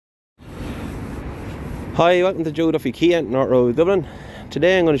Hi, welcome to Duffy Kia, North Road, Dublin.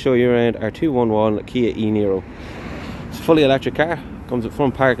 Today I'm going to show you around our 211 Kia Niro. It's a fully electric car, comes with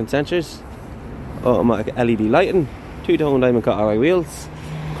front parking sensors, automatic LED lighting, two-tone diamond cut alloy wheels,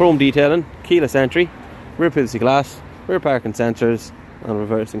 chrome detailing, keyless entry, rear privacy glass, rear parking sensors and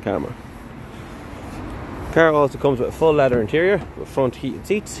reversing camera. The car also comes with a full leather interior with front heated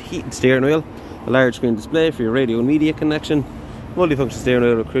seats, heated steering wheel, a large screen display for your radio and media connection, multifunction steering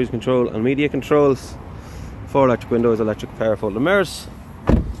wheel with cruise control and media controls, 4 electric windows, electric power folding mirrors.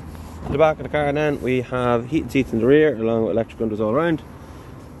 At the back of the car then we have heated seats in the rear along with electric windows all around,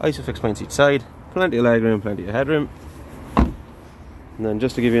 ISOFIX points each side, plenty of leg room, plenty of headroom. And then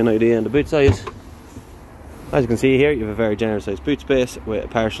just to give you an idea on the boot size, as you can see here you have a very generous sized boot space with a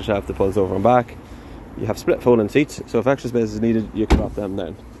partial shaft that pulls over and back. You have split folding seats, so if extra space is needed you can drop them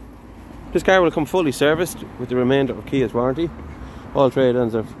down. This car will come fully serviced with the remainder of Kia's warranty. All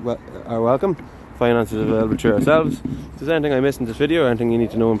trade-ins are welcome. Finance is available through ourselves. If there's anything I missed in this video or anything you need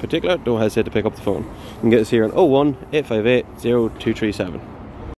to know in particular, don't hesitate to pick up the phone. You can get us here on 01 858 0237.